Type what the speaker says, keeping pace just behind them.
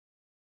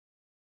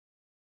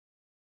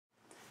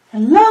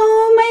Hello,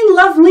 my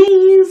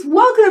lovelies!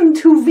 Welcome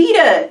to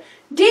VEDA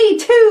Day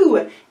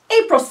 2,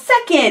 April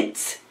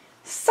 2nd,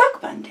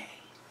 Sock Bun Day.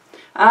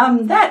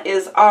 That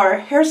is our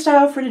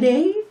hairstyle for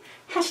today.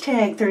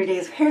 Hashtag 30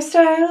 days of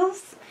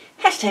hairstyles.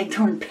 Hashtag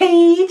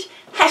torrinpaige.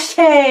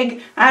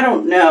 Hashtag I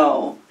don't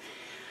know.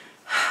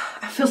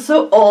 I feel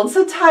so old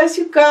sometimes,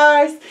 you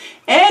guys.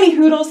 Any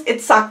hoodles,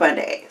 it's Sock Bun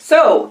Day.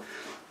 So,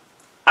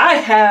 I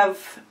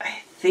have, I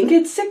think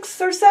it's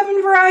 6 or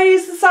 7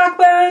 varieties of sock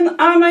bun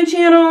on my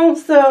channel,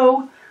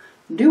 so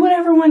do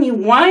whatever one you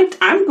want.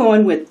 I'm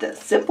going with the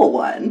simple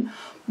one,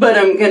 but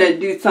I'm gonna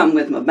do some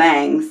with my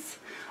bangs.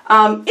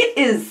 It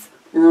is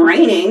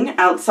raining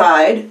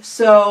outside,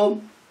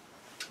 so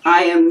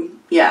I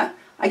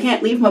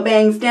can't leave my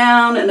bangs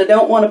down, and I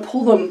don't want to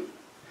pull them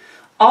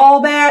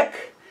all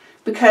back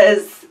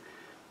because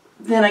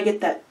then I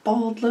get that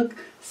bald look.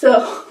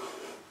 So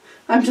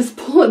I'm just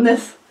pulling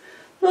this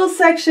little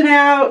section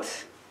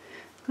out.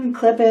 And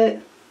clip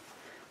it.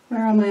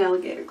 Where are my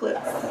alligator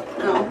clips?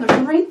 Oh,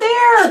 they're right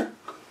there.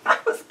 I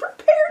was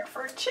prepared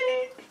for a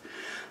change.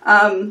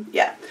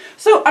 Yeah.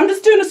 So I'm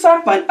just doing a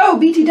sock bun. Oh,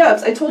 BT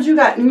Dubs, I told you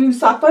got new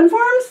sock bun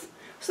forms.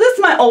 So this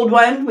is my old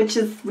one, which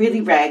is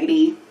really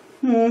raggedy.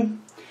 But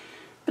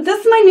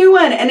this is my new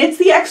one, and it's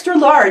the extra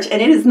large,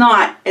 and it is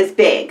not as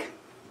big.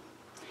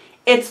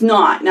 It's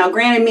not. Now,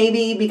 granted,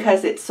 maybe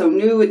because it's so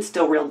new, it's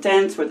still real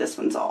dense, where this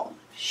one's all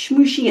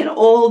smooshy and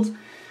old.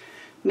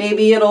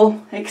 Maybe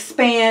it'll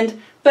expand,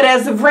 but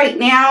as of right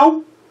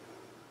now,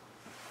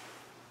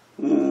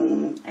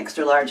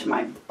 extra large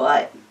my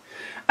butt.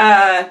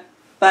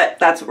 But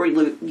that's what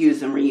we're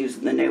using. We're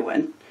using the new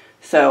one.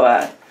 So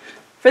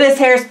for this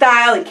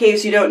hairstyle, in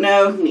case you don't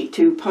know, you need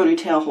 2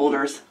 ponytail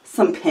holders,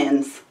 some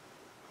pins,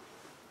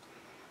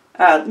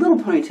 little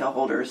ponytail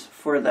holders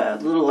for the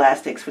little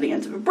elastics for the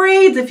ends of the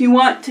braids if you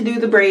want to do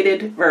the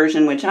braided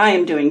version, which I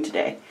am doing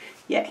today.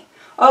 Yay.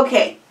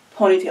 Okay,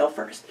 ponytail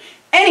first.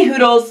 Any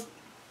hoodles.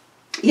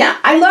 Yeah,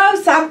 I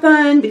love sock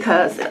bun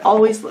because it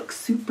always looks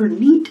super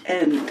neat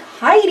and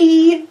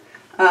tidy.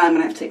 I'm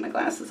going to have to take my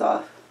glasses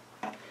off.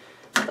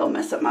 They'll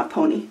mess up my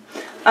pony.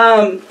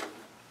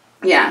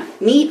 Yeah,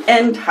 neat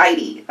and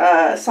tidy.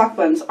 Sock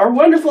buns are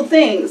wonderful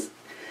things.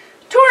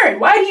 Torrin,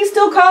 why do you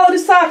still call it a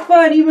sock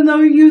bun even though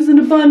you're using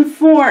a bun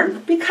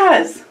form?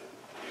 Because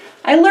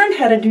I learned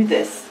how to do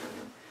this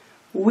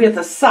with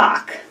a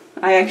sock.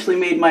 I actually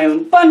made my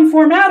own bun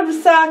form out of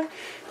a sock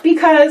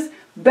because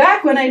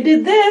back when I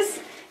did this,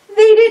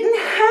 they didn't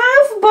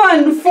have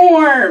bun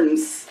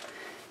forms.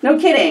 No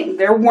kidding.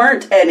 There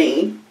weren't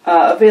any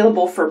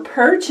available for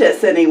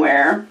purchase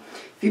anywhere,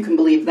 if you can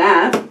believe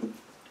that.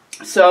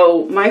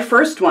 So my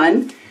first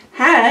one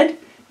had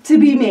to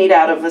be made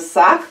out of a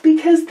sock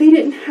because they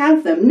didn't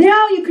have them.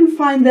 Now you can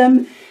find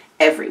them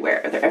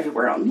everywhere. They're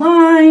everywhere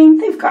online.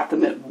 They've got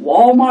them at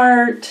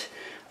Walmart.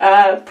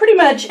 Pretty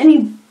much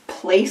any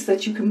place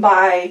that you can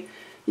buy,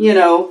 you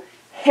know,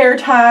 hair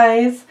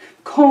ties,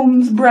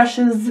 combs,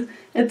 brushes,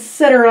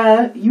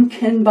 etc. You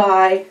can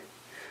buy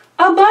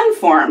a bun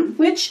form,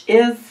 which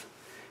is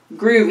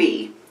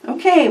groovy.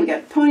 Okay, we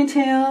got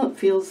ponytail. It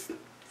feels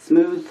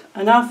smooth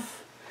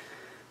enough.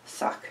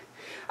 Sock.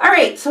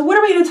 Alright, so what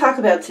are we going to talk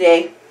about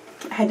today?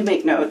 I had to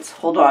make notes.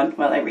 Hold on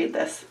while I read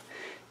this.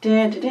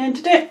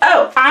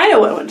 Oh, I know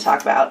what I want to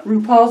talk about.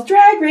 RuPaul's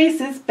Drag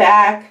Race is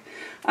back.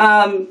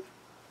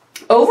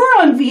 Over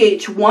on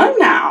VH1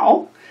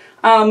 now.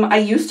 I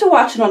used to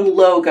watch it on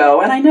Logo,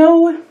 and I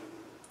know,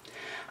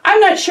 I'm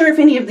not sure if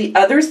any of the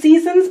other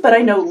seasons, but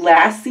I know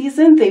last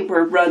season they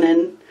were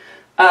running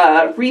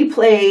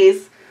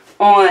replays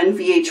on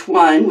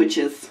VH1, which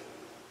is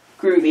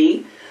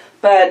groovy.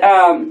 But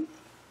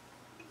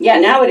yeah,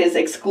 now it is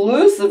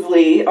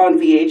exclusively on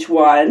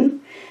VH1.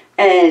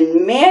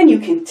 And man, you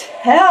can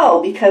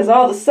tell because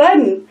all of a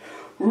sudden,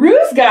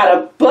 Ru's got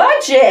a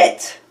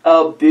budget.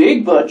 A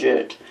big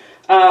budget.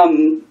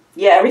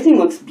 Yeah, everything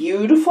looks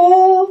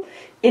beautiful.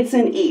 It's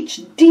in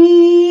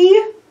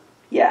HD.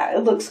 Yeah,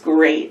 it looks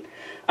great.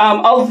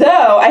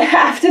 Although, I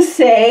have to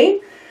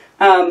say,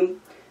 the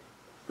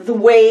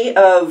way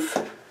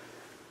of,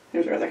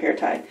 there's our other hair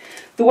tie,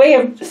 the way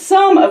of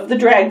some of the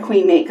drag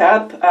queen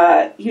makeup,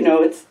 you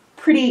know, it's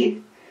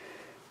pretty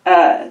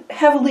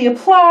heavily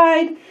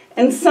applied,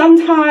 and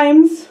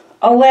sometimes,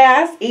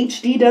 alas,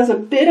 HD does a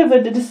bit of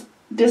a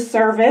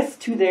disservice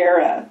to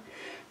their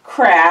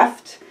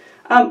craft.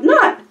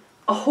 Not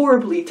a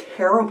horribly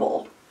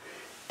terrible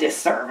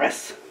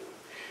disservice,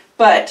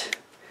 but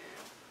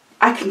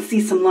I can see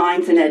some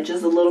lines and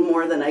edges a little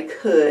more than I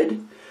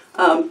could.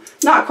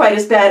 Not quite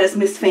as bad as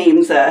Miss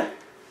Fame's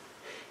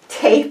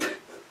tape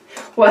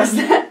was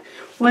that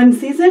one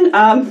season.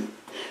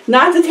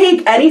 Not to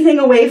take anything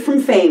away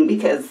from Fame,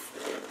 because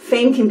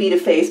Fame can beat a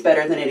face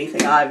better than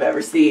anything I've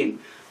ever seen.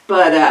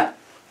 But,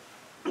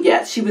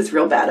 yeah, she was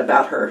real bad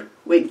about her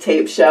wig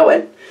tape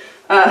showing.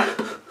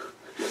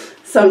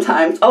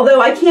 Sometimes.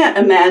 Although I can't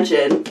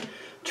imagine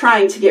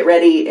trying to get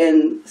ready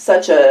in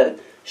such a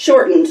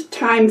shortened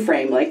time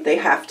frame like they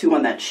have to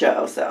on that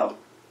show. So,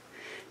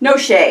 no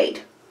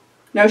shade.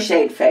 No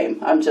shade, Fame.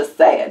 I'm just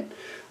saying.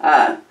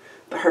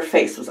 but her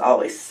face was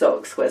always so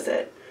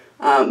exquisite.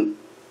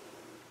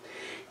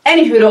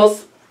 Any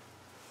hoodles,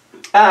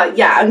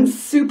 yeah, I'm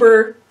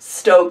super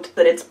stoked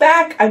that it's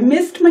back. I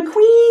missed my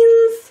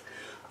queens,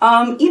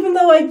 even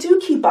though I do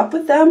keep up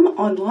with them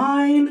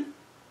online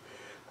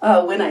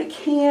when I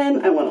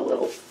can. I want a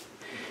little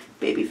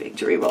baby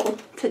victory roll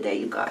today,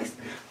 you guys.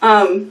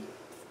 I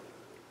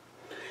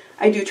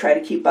do try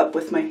to keep up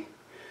with my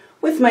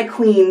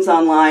queens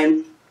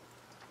online,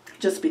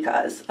 just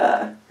because,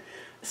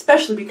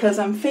 especially because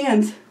I'm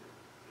fans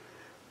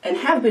and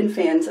have been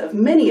fans of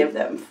many of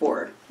them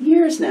for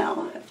years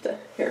now. I have to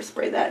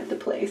hairspray that into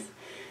place.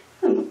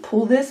 I'm going to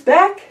pull this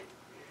back.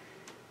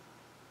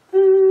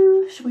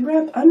 Should we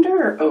wrap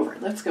under or over?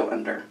 Let's go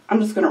under. I'm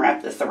just going to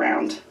wrap this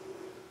around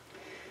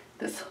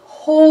this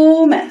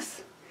whole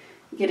mess.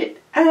 Get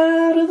it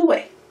out of the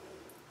way.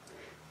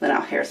 Then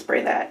I'll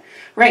hairspray that.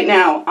 Right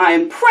now,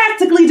 I'm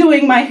practically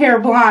doing my hair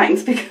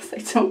blinds because I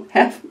don't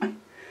have my,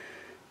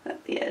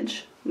 at the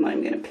edge. I'm not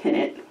even going to pin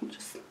it. I'll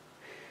just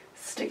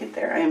stick it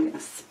there. I am going to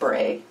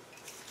spray.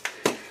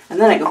 And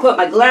then I can put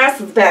my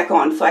glasses back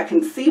on so I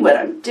can see what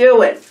I'm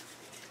doing.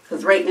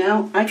 Because right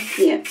now, I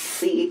can't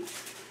see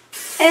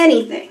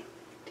anything.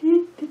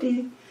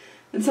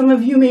 And some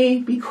of you may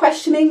be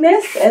questioning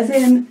this, as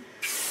in,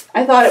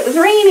 I thought it was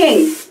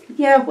raining.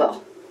 Yeah,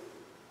 well,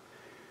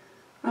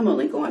 I'm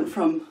only going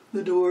from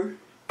the door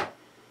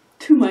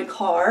to my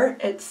car,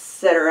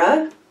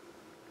 etc.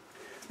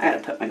 I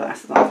gotta put my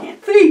glasses on, I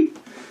can't see.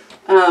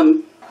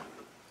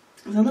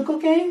 Does it look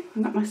okay?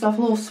 I got myself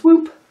a little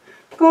swoop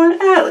going.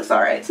 Ah, it looks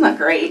alright. It's not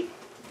great,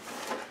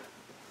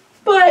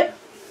 but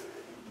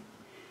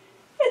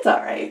it's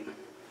alright.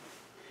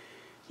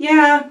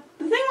 Yeah,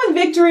 the thing with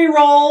victory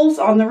rolls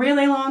on the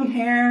really long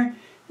hair,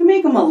 they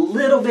make them a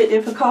little bit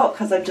difficult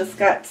because I've just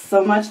got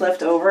so much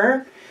left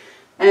over.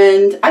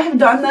 And I have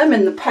done them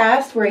in the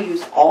past where I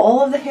use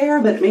all of the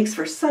hair, but it makes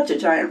for such a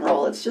giant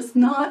roll. It's just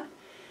not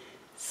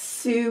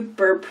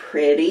super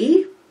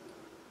pretty.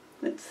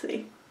 Let's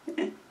see.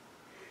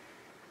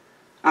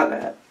 I'll go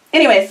ahead.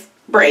 Anyways,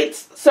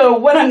 braids. So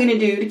what I'm going to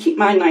do to keep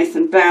mine nice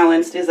and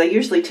balanced is I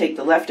usually take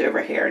the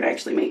leftover hair and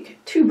actually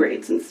make 2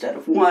 braids instead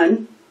of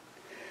 1.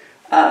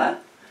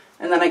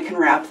 And then I can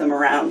wrap them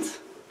around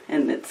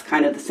and it's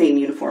kind of the same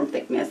uniform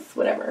thickness,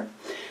 whatever.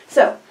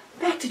 So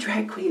back to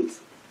drag queens.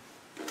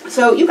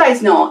 So you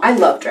guys know I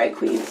love drag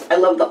queens. I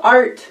love the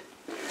art.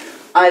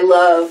 I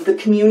love the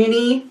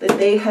community that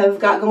they have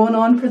got going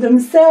on for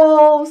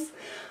themselves.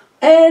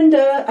 And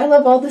I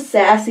love all the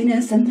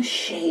sassiness and the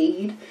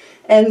shade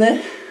and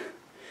the,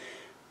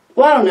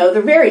 well, I don't know,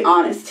 they're very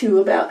honest too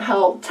about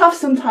how tough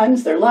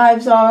sometimes their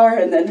lives are,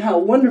 and then how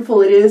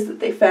wonderful it is that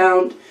they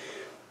found,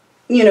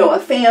 you know, a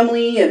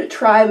family and a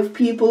tribe of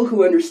people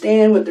who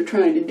understand what they're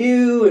trying to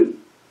do. And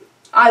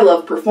I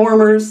love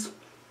performers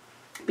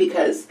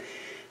because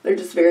they're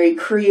just very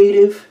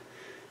creative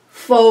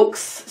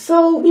folks.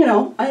 So, you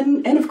know,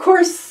 and of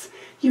course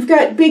you've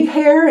got big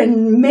hair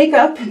and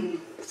makeup and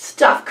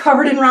stuff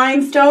covered in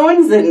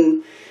rhinestones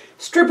and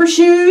stripper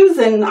shoes,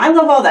 and I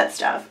love all that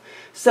stuff.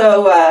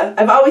 So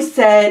I've always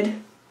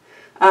said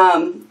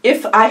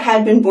if I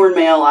had been born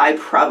male, I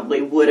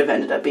probably would have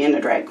ended up being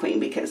a drag queen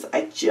because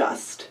I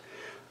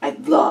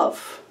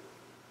love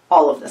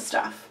all of this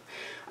stuff.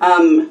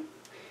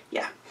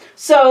 Yeah.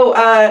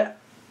 So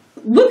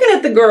looking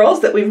at the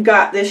girls that we've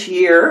got this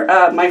year,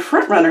 my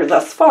front runner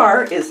thus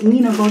far is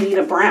Nina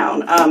Bonita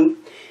Brown.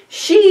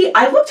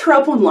 I looked her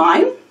up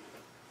online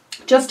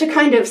just to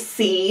kind of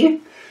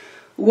see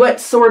what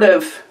sort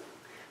of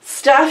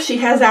stuff she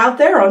has out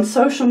there on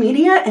social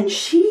media, and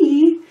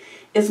she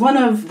is one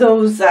of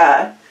those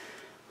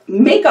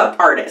makeup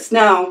artists.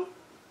 Now,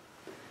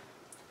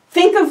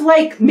 think of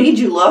like Made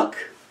You Look,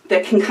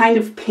 that can kind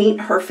of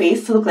paint her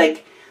face to look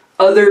like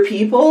other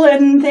people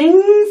and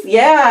things.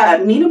 Yeah,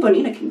 Nina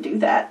Bonita can do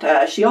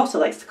that. She also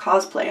likes to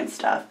cosplay and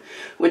stuff,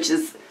 which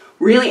is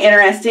really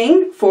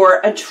interesting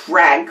for a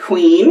drag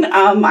queen.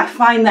 I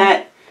find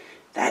that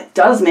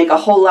does make a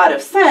whole lot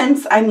of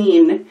sense. I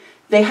mean,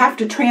 they have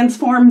to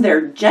transform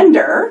their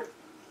gender,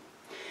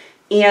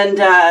 and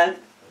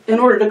in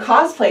order to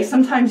cosplay,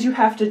 sometimes you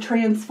have to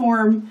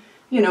transform,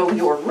 you know,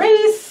 your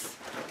race,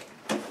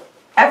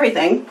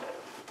 everything,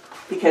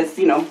 because,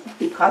 you know,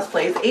 you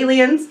cosplay as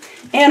aliens,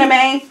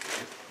 anime,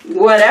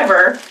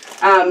 whatever.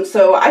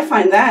 So I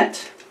find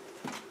that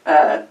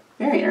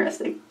very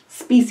interesting.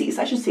 Species,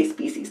 I should say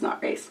species,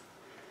 not race.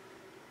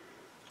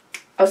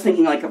 I was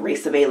thinking like a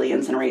race of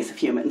aliens and a race of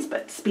humans,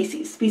 but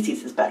species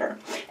is better.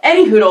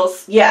 Any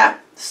hoodles, yeah.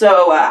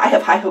 So I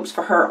have high hopes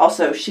for her.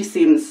 Also, she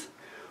seems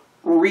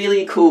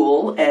really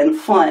cool and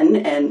fun,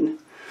 and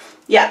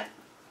yeah.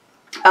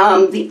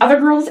 The other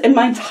girls in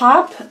my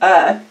top,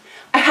 I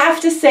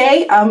have to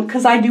say,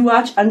 because I do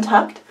watch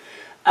Untucked,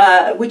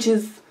 which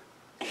is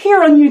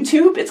here on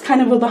YouTube. It's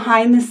kind of a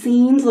behind the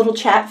scenes little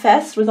chat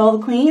fest with all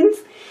the queens,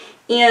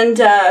 and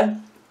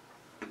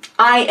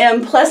I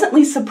am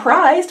pleasantly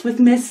surprised with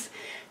Miss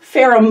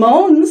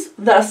Pheromones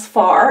thus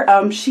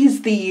far.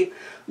 She's the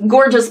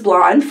gorgeous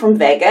blonde from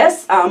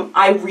Vegas.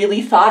 I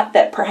really thought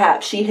that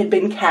perhaps she had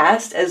been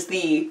cast as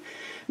the,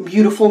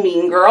 beautiful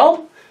mean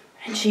girl.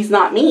 And she's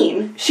not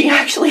mean. She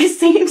actually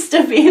seems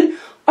to be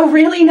a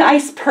really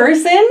nice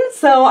person.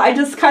 So I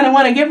just kind of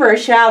want to give her a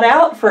shout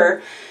out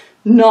for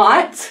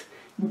not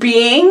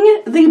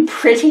being the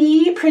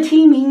pretty,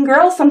 pretty mean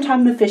girl.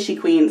 Sometimes the fishy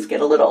queens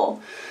get a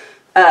little,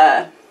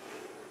 I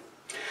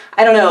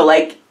don't know,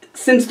 like,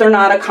 since they're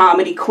not a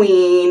comedy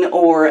queen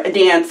or a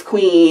dance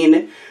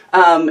queen,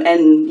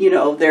 and, you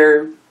know,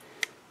 they're,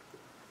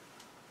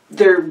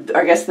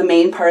 I guess the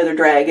main part of their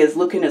drag is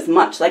looking as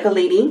much like a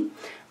lady.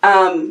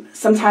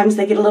 Sometimes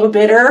they get a little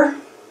bitter.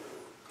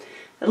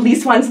 At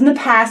least ones in the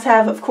past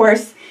have, of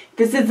course.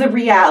 This is a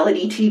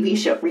reality TV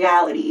show,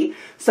 reality.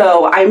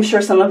 So I'm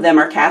sure some of them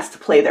are cast to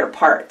play their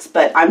parts.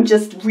 But I'm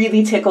just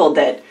really tickled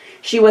that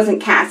she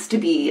wasn't cast to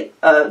be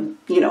a,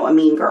 you know, a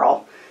mean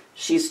girl.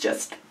 She's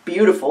just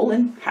beautiful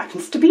and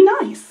happens to be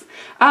nice.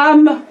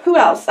 Who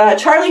else?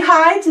 Charlie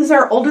Hides is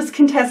our oldest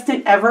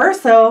contestant ever.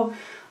 So,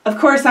 of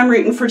course, I'm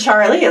rooting for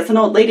Charlie as an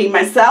old lady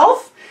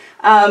myself.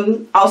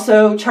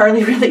 Also,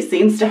 Charlie really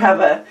seems to have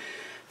a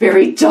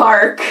very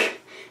dark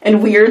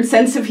and weird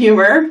sense of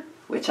humor,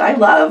 which I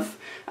love.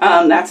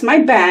 That's my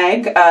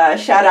bag.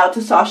 Shout out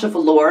to Sasha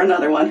Velour,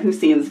 another one who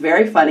seems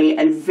very funny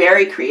and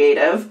very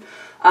creative.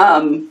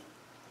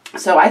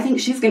 So I think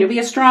she's going to be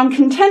a strong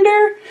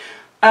contender.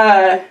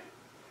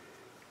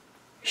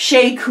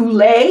 Shea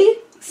Coulee,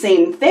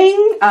 same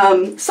thing.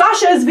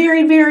 Sasha is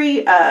very,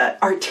 very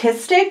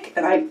artistic,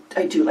 and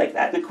I do like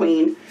that in a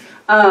queen.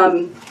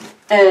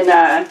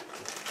 And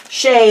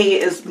Shea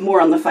is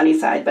more on the funny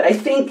side, but I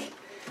think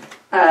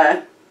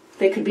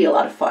they could be a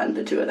lot of fun,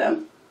 the two of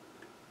them.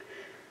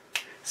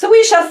 So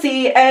we shall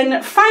see.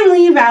 And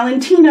finally,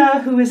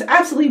 Valentina, who is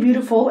absolutely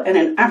beautiful and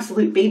an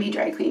absolute baby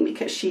drag queen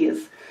because she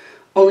has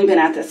only been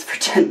at this for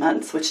 10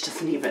 months, which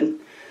doesn't even,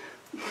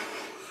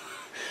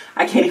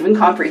 I can't even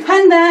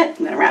comprehend that. I'm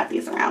going to wrap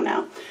these around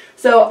now.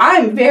 So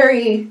I'm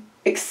very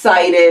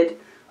excited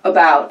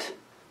about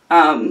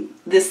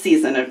this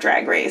season of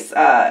Drag Race.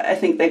 I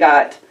think they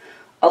got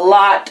a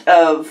lot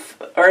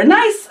of, or a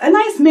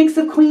nice mix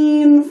of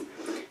queens,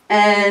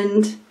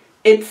 and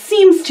it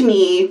seems to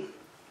me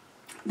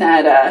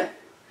that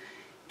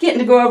getting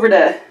to go over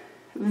to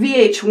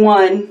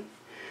VH1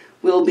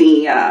 will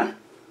be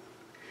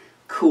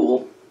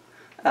cool.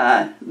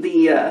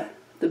 The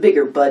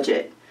bigger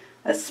budget,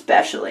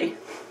 especially,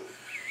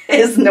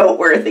 is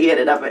noteworthy in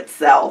and of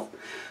itself.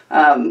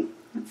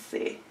 Let's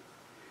see.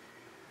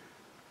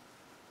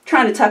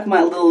 Trying to tuck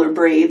my littler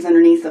braids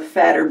underneath the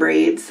fatter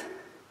braids,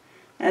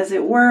 as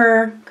it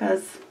were,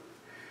 because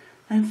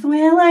that's the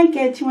way I like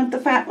it. You want the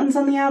fat ones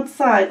on the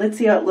outside. Let's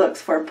see how it looks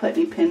before I put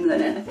any pins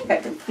in it. I think I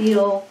can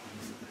feel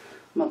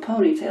my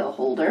ponytail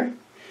holder.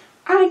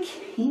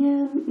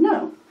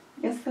 No.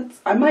 I guess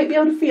I might be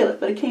able to feel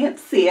it, but I can't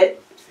see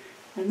it.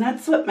 And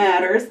that's what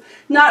matters.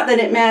 Not that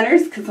it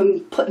matters, because I'm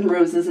putting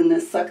roses in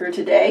this sucker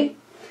today.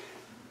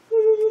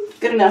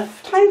 Good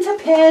enough. Time to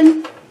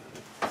pin.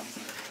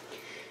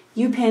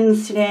 You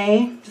pins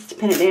today, just to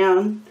pin it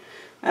down.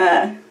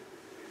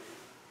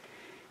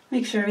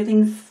 Make sure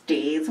everything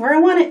stays where I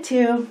want it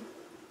to.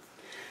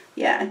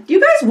 Yeah. Do you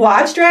guys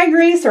watch Drag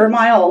Race, or am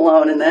I all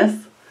alone in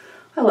this?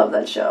 I love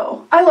that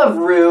show. I love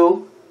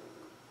Ru.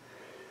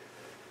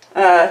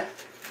 I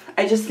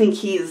just think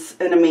he's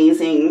an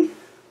amazing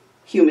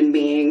human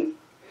being.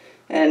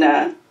 And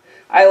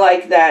I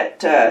like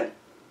that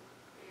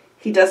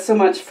he does so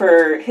much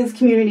for his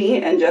community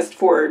and just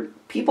for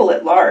people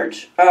at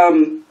large.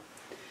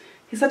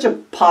 He's such a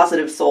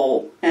positive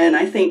soul, and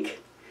I think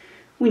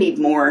we need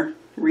more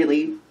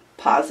really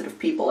positive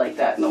people like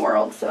that in the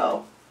world.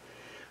 So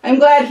I'm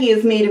glad he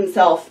has made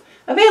himself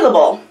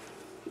available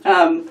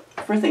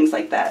for things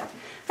like that.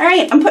 All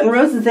right, I'm putting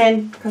roses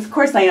in, because of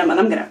course I am, and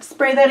I'm going to have to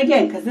spray that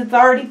again because it's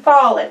already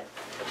fallen.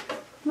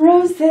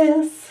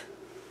 Roses.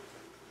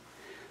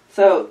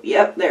 So,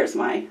 yep, there's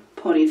my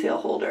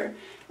ponytail holder,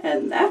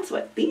 and that's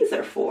what these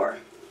are for.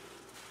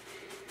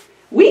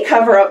 We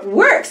cover up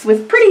works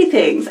with pretty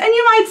things, and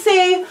you might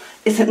say,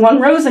 isn't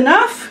one rose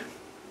enough?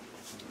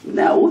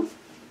 No.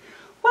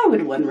 Why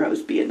would one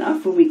rose be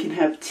enough when we can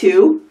have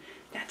two?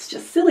 That's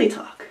just silly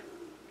talk.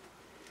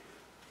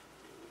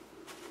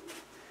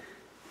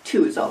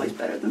 Two is always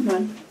better than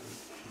one.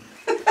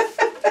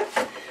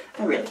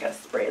 I really gotta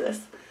spray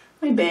this.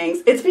 My bangs,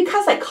 it's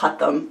because I cut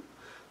them.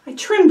 I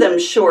trimmed them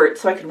short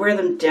so I could wear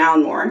them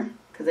down more,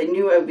 because I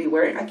knew I would be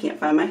wearing, I can't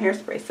find my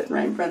hairspray sitting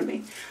right in front of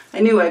me. I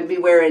knew I'd be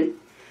wearing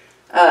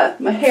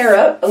my hair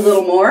up a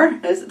little more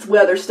as it's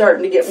weather's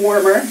starting to get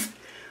warmer,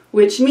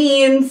 which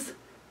means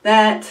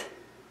that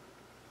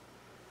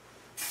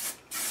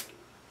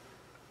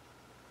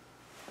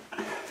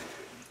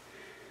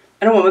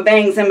I don't want my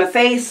bangs in my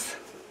face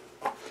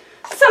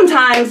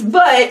sometimes,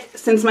 but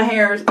since my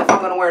hair, if I'm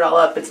going to wear it all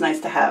up, it's nice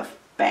to have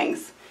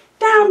bangs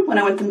down when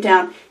I want them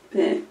down.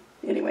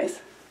 Anyways,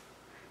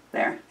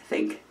 there, I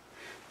think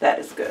that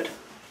is good.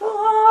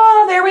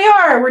 Oh, there we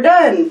are, we're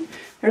done.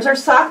 There's our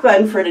sock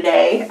bun for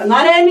today. I'm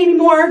not adding any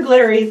more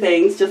glittery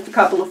things, just a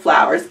couple of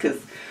flowers,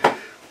 because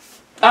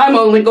I'm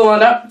only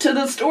going up to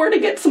the store to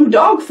get some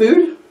dog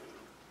food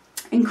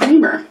and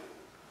creamer.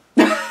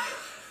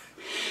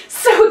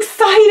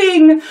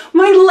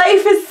 My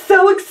life is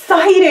so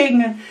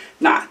exciting.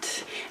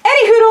 Not.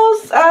 Any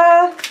hoodles,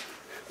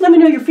 let me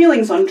know your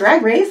feelings on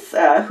Drag Race.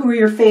 Who are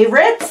your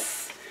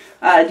favorites?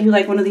 Do you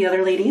like one of the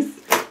other ladies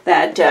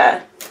that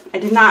I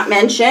did not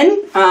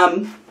mention?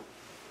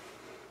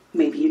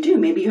 Maybe you do.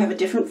 Maybe you have a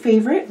different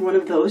favorite. One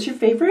of those your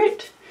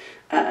favorite.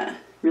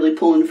 Really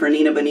pulling for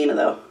Nina Bonina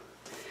though.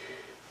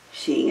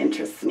 She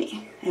interests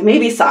me. And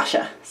maybe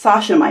Sasha.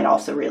 Sasha might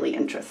also really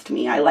interest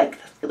me. I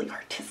like the really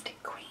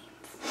artistic queens.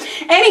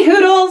 Any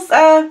hoodles,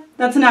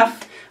 that's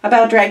enough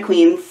about drag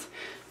queens.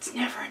 It's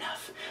never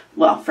enough.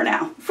 Well, for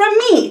now. From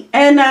me.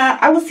 And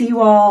I will see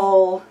you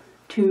all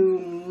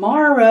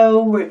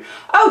tomorrow.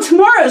 Oh,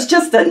 tomorrow's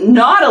just a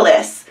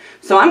Nautilus.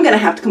 So I'm going to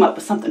have to come up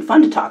with something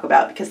fun to talk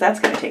about because that's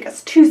going to take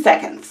us 2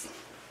 seconds.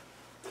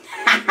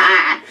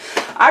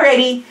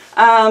 Alrighty.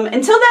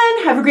 Until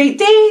then, have a great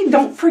day.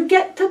 Don't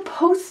forget to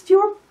post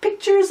your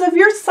pictures of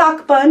your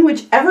sock bun,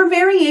 whichever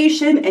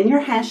variation, and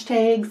your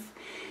hashtags.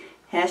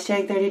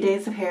 Hashtag 30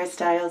 days of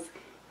hairstyles.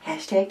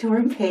 Hashtag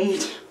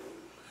torrinpaige.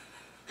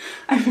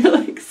 I feel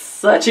like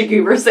such a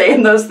goober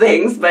saying those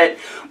things, but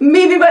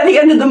maybe by the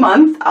end of the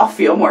month, I'll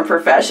feel more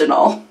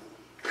professional.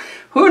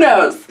 Who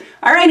knows?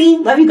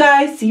 Alrighty, love you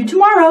guys. See you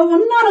tomorrow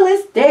on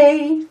Nautilus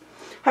Day.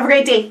 Have a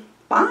great day.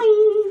 Bye.